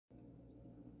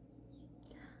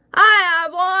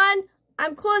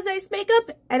I'm Coolasice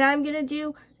Makeup, and I'm gonna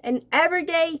do an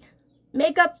everyday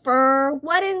makeup for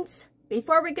weddings.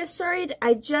 Before we get started,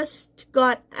 I just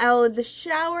got out of the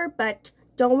shower, but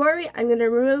don't worry, I'm gonna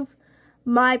remove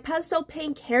my pastel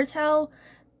pink hair towel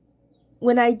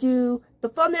when I do the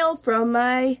thumbnail from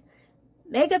my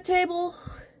makeup table.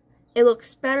 It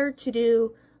looks better to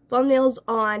do thumbnails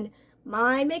on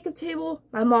my makeup table.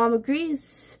 My mom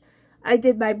agrees. I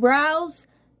did my brows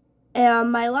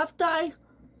and my left eye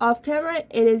off camera.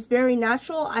 It is very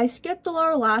natural. I skipped the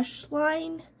lower lash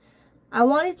line. I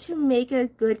wanted to make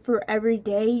it good for every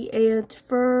day, and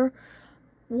for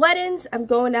weddings, I'm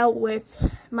going out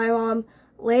with my mom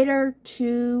later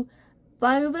to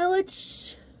Bio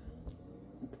Village.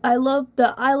 I love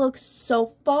the eye look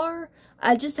so far.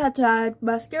 I just had to add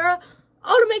mascara.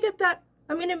 All the makeup that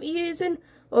I'm going to be using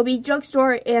will be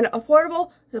drugstore and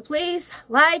affordable. So please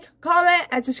like, comment,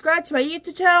 and subscribe to my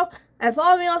YouTube channel. And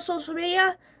follow me on social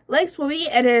media. Links will be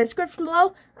in the description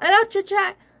below. And now chit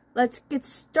chat, let's get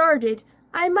started.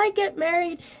 I might get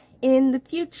married in the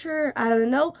future. I don't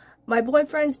know. My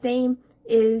boyfriend's name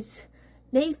is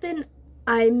Nathan.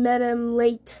 I met him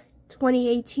late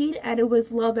 2018 and it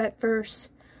was love at first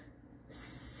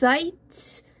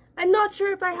sight. I'm not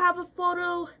sure if I have a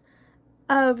photo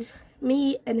of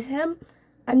me and him.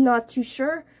 I'm not too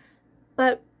sure.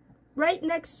 But right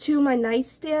next to my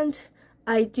nightstand,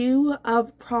 I do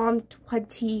of prom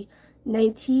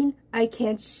 2019. I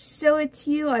can't show it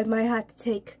to you. I might have to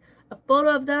take a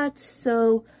photo of that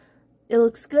so it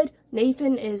looks good.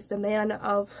 Nathan is the man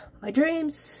of my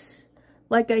dreams.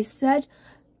 Like I said,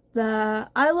 the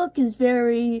eye look is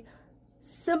very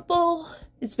simple.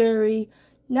 It's very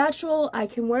natural. I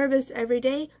can wear this every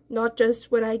day, not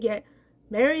just when I get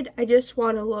married. I just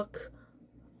want to look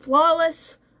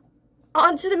flawless.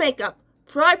 Onto the makeup.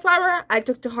 For eye primer, I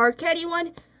took the hard candy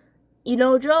one. You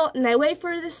know drill, and I wait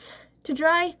for this to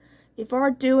dry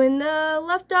before doing the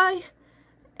left eye.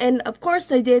 And of course,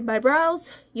 I did my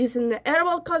brows using the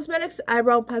Annabelle Cosmetics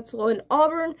eyebrow pencil in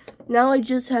auburn. Now I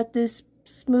just have to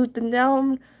smooth them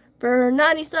down for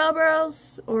 90s style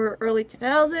brows or early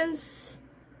 2000s.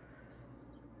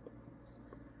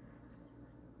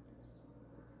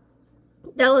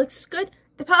 That looks good.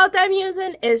 The palette that I'm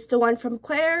using is the one from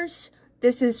Claire's.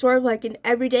 This is sort of like an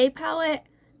everyday palette.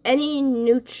 Any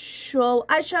neutral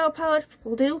eyeshadow palette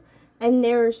will do. And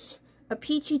there's a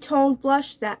peachy tone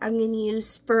blush that I'm going to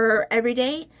use for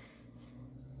everyday.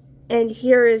 And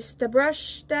here is the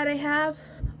brush that I have.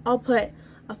 I'll put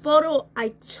a photo.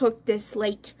 I took this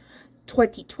late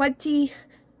 2020.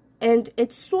 And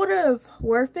it's sort of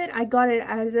worth it. I got it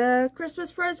as a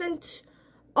Christmas present.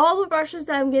 All the brushes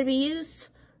that I'm going to be using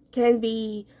can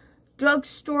be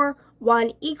drugstore.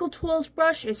 One Ecotools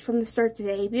brush is from the Start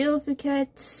Today Beautiful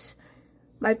Kit.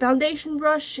 My foundation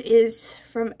brush is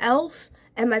from e.l.f.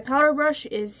 And my powder brush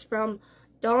is from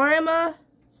Dollarama.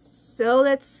 So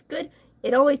that's good.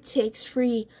 It only takes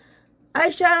 3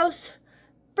 eyeshadows.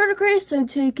 For the crease, I'm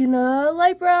taking a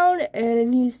light brown and it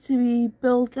needs to be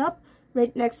built up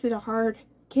right next to the hard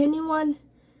candy one.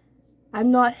 I'm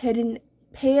not hitting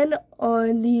pan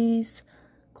on these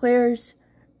Claire's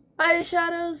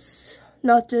eyeshadows.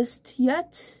 Not just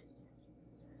yet.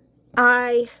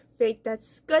 I think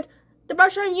that's good. The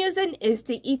brush I'm using is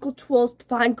the Ecotools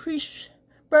Define Crease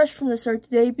brush from the Start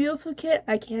Today Beautiful Kit.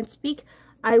 I can't speak.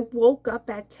 I woke up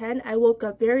at 10. I woke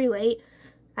up very late.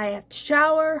 I have to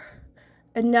shower.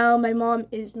 And now my mom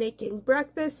is making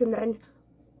breakfast. And then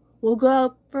we'll go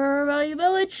out for Value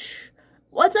Village.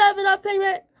 Once I have enough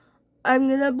pigment, I'm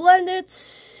going to blend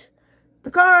it. The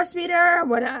color speeder,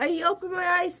 when I open my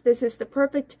eyes, this is the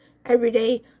perfect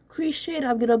everyday crease shade.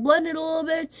 I'm going to blend it a little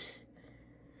bit.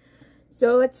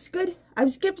 So it's good.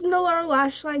 I'm skipping the lower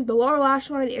lash line. The lower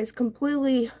lash line is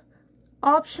completely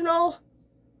optional.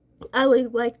 I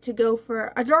would like to go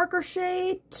for a darker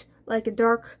shade, like a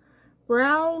dark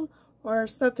brown, or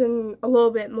something a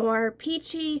little bit more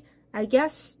peachy. I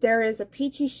guess there is a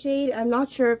peachy shade. I'm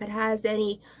not sure if it has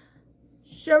any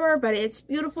shimmer, but it's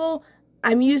beautiful.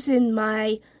 I'm using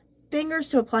my fingers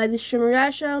to apply the shimmery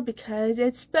eyeshadow because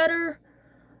it's better.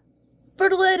 For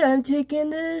the lid, I'm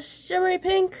taking this shimmery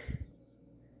pink.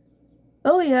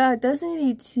 Oh yeah, it doesn't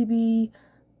need to be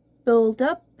built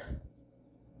up.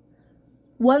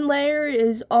 1 layer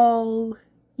is all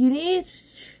you need.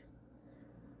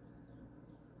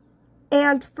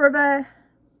 And for the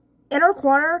inner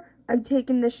corner, I'm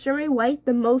taking the shimmery white,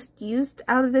 the most used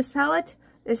out of this palette.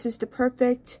 This is the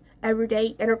perfect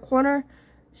everyday inner corner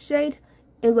shade.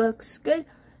 It looks good.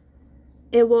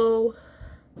 It will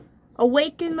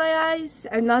awaken my eyes.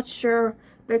 I'm not sure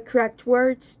the correct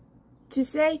words to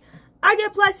say. I get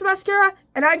apply some mascara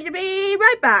and I'm gonna be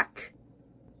right back.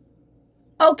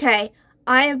 Okay,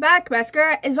 I am back.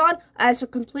 Mascara is on. As a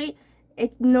complete,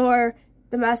 ignore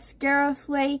the mascara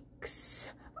flakes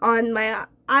on my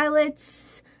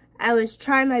eyelids. I was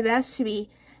trying my best to be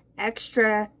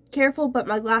extra careful, but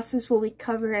my glasses will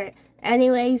cover it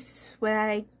anyways when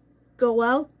I go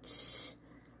out.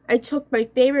 I took my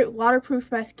favorite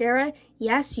waterproof mascara.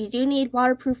 Yes, you do need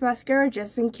waterproof mascara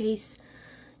just in case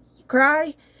you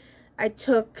cry. I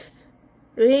took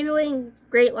the Maybelline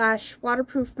Great Lash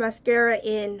waterproof mascara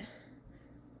in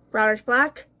brownish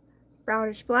black.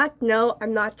 Brownish black. No,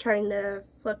 I'm not trying to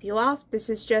flip you off. This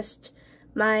is just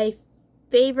my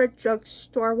favorite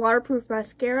drugstore waterproof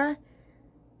mascara.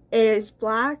 It is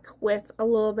black with a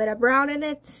little bit of brown in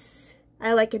it.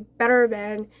 I like it better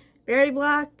than very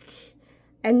black.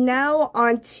 And now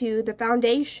onto the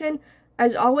foundation.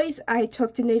 As always, I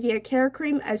took the Nivea Care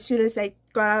Cream as soon as I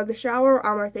got out of the shower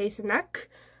on my face and neck.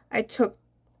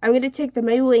 I'm going to take the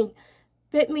Maybelline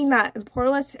Fit Me Matte and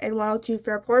Poreless and 102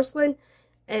 Fair Porcelain.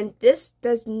 And this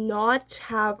does not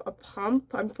have a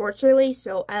pump, unfortunately,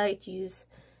 so I like to use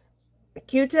a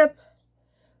Q-tip.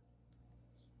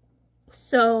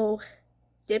 So,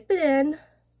 dip it in.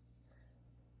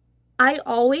 I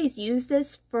always use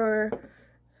this for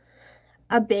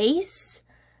a base.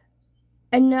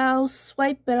 And now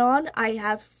swipe it on. I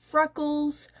have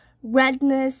freckles,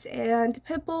 redness, and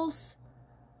pimples.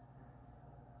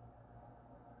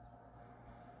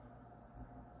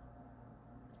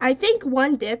 I think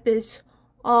one dip is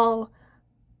all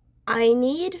I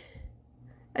need.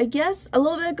 I guess a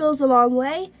little bit goes a long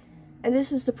way. And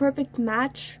this is the perfect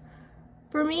match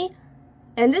for me.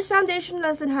 And this foundation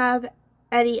doesn't have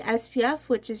any SPF,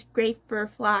 which is great for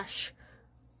flash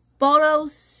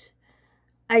photos.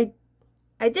 I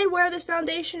did wear this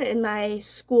foundation in my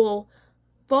school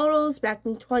photos back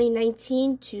in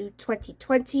 2019 to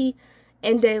 2020.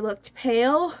 And they looked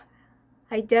pale.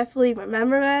 I definitely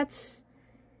remember that.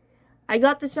 I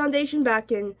got this foundation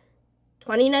back in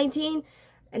 2019,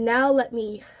 and now let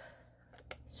me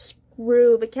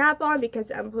screw the cap on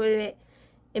because I'm putting it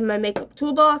in my makeup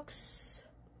toolbox.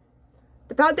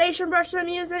 The foundation brush I'm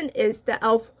using is the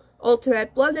e.l.f.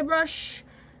 Ultimate Blender Brush,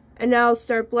 and now I'll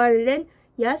start blending it in.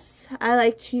 Yes, I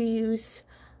like to use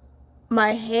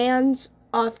my hands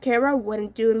off camera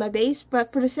when doing my base,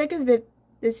 but for the sake of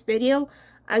this video,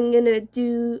 I'm gonna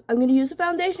use a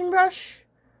foundation brush.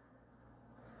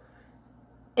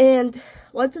 And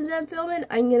once I'm done filming,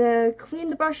 I'm going to clean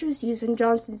the brushes using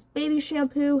Johnson's baby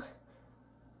shampoo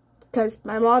because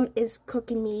my mom is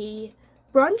cooking me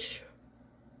brunch.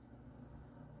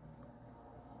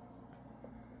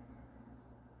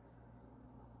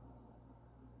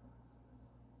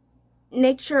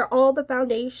 Make sure all the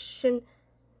foundation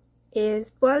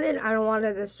is blended. I don't want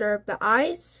to disturb the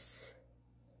eyes.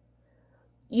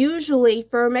 Usually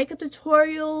for makeup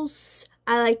tutorials,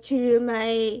 I like to do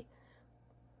my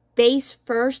base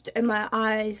first and my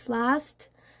eyes last,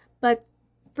 but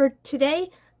for today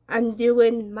I'm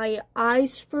doing my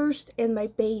eyes first and my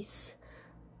base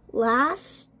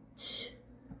last.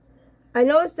 I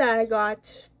noticed that I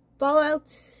got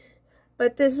fallout,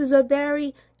 but this is a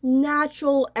very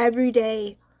natural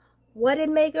everyday wetted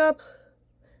makeup.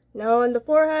 Now on the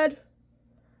forehead,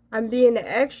 I'm being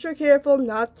extra careful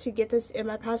not to get this in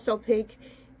my pastel pink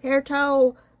hair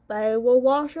towel, but I will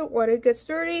wash it when it gets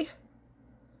dirty.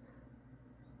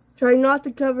 Try not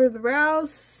to cover the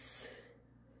brows.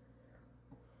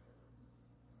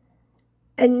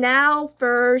 And now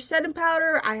for setting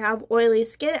powder, I have oily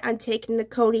skin. I'm taking the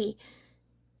Coty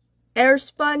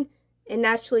Airspun in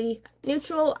Naturally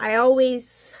Neutral. I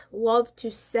always love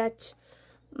to set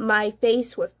my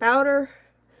face with powder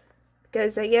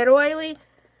because I get oily.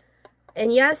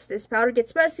 And yes, this powder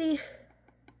gets messy.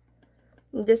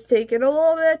 I'm just taking a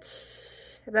little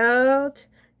bit, about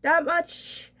that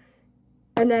much.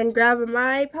 And then grabbing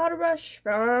my powder brush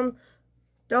from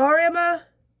Dollarama.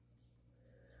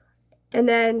 And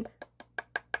then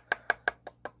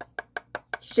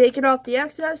shaking off the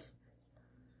excess.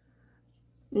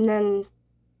 And then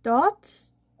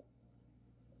dots.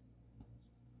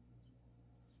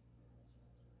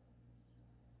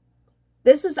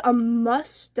 This is a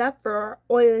must step for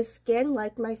oily skin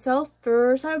like myself.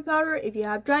 For setting powder, if you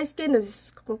have dry skin, this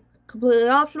is completely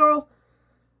optional.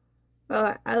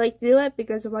 I like to do it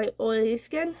because of my oily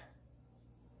skin.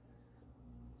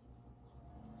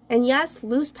 And yes,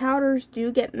 loose powders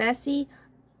do get messy,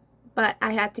 but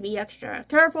I have to be extra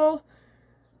careful.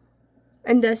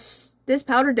 And this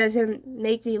powder doesn't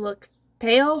make me look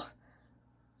pale.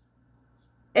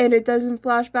 And it doesn't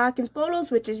flash back in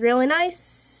photos, which is really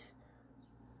nice.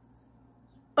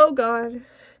 Oh god.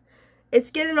 It's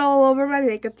getting all over my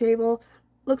makeup table.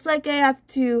 Looks like I have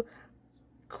to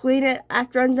clean it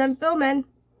after I'm done filming.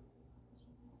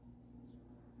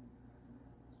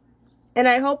 And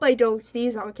I hope I don't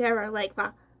sneeze on camera like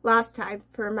last time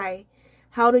for my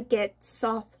how to get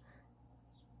soft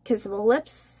kissable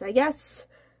lips, I guess.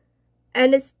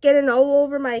 And it's getting all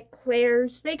over my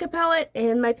Claire's makeup palette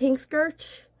and my pink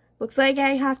skirt. Looks like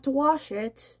I have to wash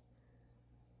it.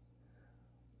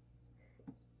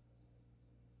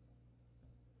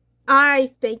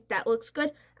 I think that looks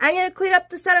good. I'm going to clean up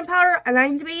the setting powder and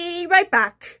I'm going to be right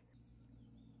back.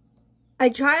 I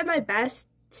tried my best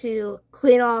to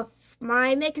clean off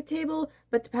my makeup table,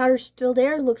 but the powder's still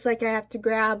there. Looks like I have to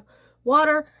grab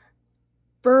water.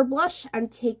 For blush, I'm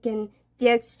taking the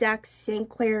exact same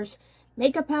Claire's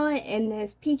makeup palette and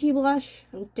this peachy blush.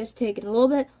 I'm just taking a little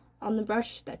bit on the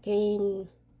brush that came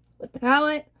with the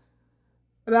palette.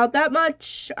 About that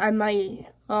much. I'm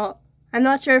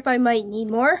not sure if I might need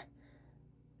more.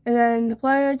 And then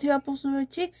apply it to apples on my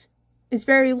cheeks. It's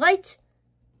very light.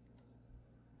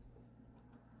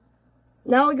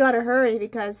 Now I gotta hurry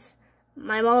because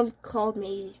my mom called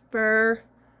me for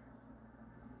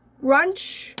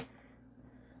lunch.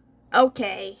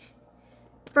 Okay.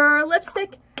 For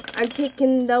lipstick, I'm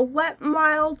taking the Wet n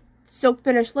Wild Silk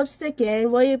Finish lipstick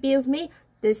and Will You Be With Me?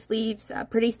 This leaves a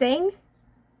pretty stain.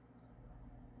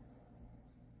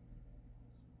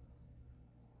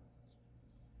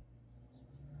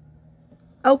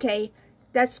 Okay,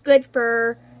 that's good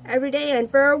for everyday and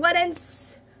for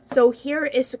weddings. So here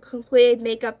is the completed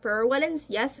makeup for weddings.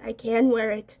 Yes, I can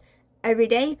wear it every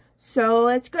day, so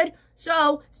that's good.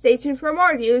 So stay tuned for more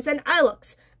reviews and eye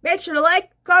looks. Make sure to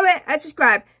like, comment, and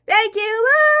subscribe. Thank you,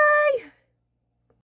 bye!